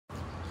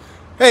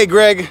Hey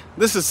Greg,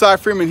 this is Cy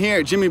Freeman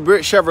here at Jimmy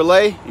Britt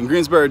Chevrolet in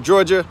Greensboro,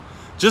 Georgia.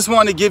 Just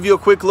wanted to give you a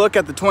quick look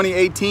at the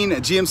 2018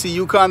 GMC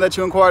Yukon that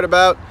you inquired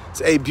about.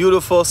 It's a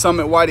beautiful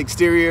summit white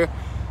exterior.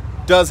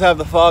 Does have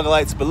the fog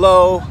lights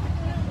below,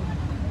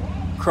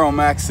 chrome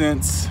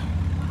accents,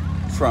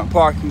 front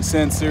parking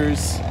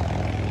sensors,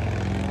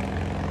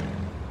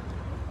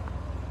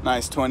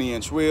 nice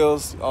 20-inch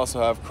wheels. You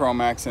also have chrome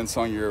accents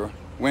on your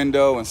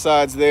window and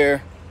sides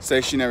there.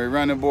 Stationary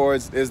running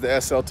boards. Is the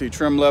SLT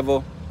trim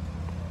level.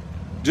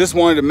 Just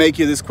wanted to make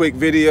you this quick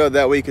video,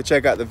 that way you could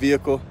check out the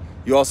vehicle.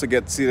 You also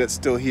get to see that it's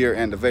still here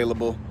and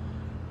available.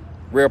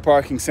 Rear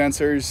parking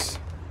sensors.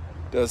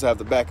 Does have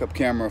the backup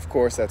camera, of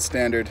course, that's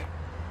standard.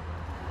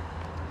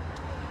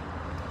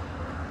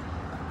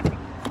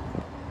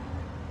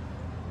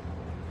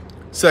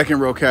 Second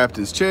row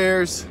captain's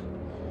chairs.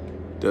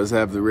 Does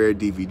have the rear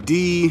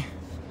DVD.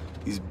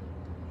 These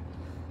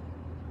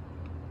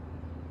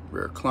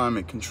rear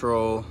climate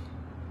control.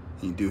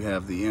 You do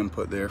have the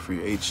input there for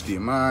your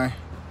HDMI.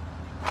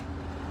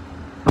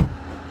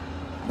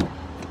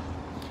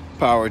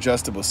 Power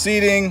adjustable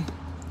seating.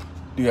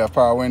 You have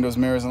power windows,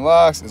 mirrors, and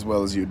locks, as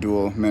well as your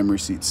dual memory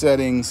seat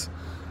settings.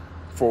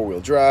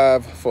 Four-wheel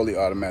drive, fully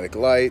automatic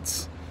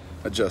lights,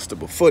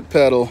 adjustable foot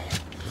pedal.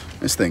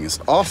 This thing is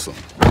awesome.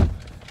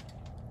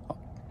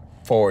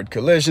 Forward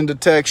collision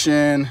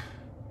detection.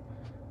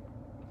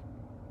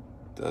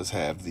 Does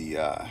have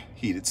the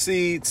heated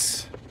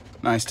seats.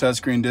 Nice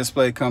touchscreen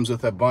display. Comes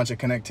with a bunch of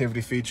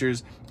connectivity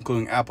features,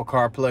 including Apple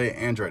CarPlay,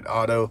 Android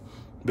Auto,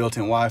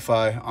 built-in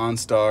Wi-Fi,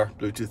 OnStar,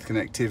 Bluetooth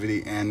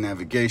connectivity, and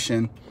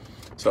navigation.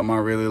 Something I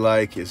really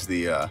like is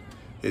the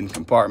hidden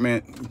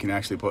compartment. You can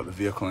actually put the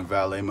vehicle in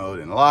valet mode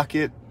and lock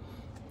it.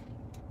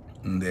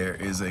 And there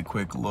is a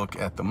quick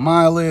look at the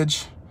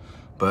mileage.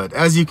 But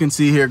as you can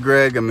see here,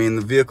 Greg, I mean,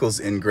 the vehicle's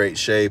in great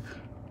shape.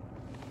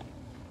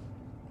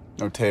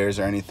 No tears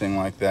or anything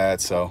like that,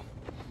 so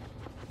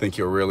I think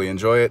you'll really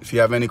enjoy it. If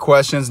you have any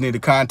questions, need to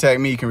contact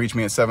me, you can reach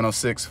me at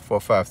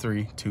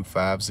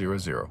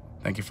 706-453-2500.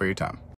 Thank you for your time.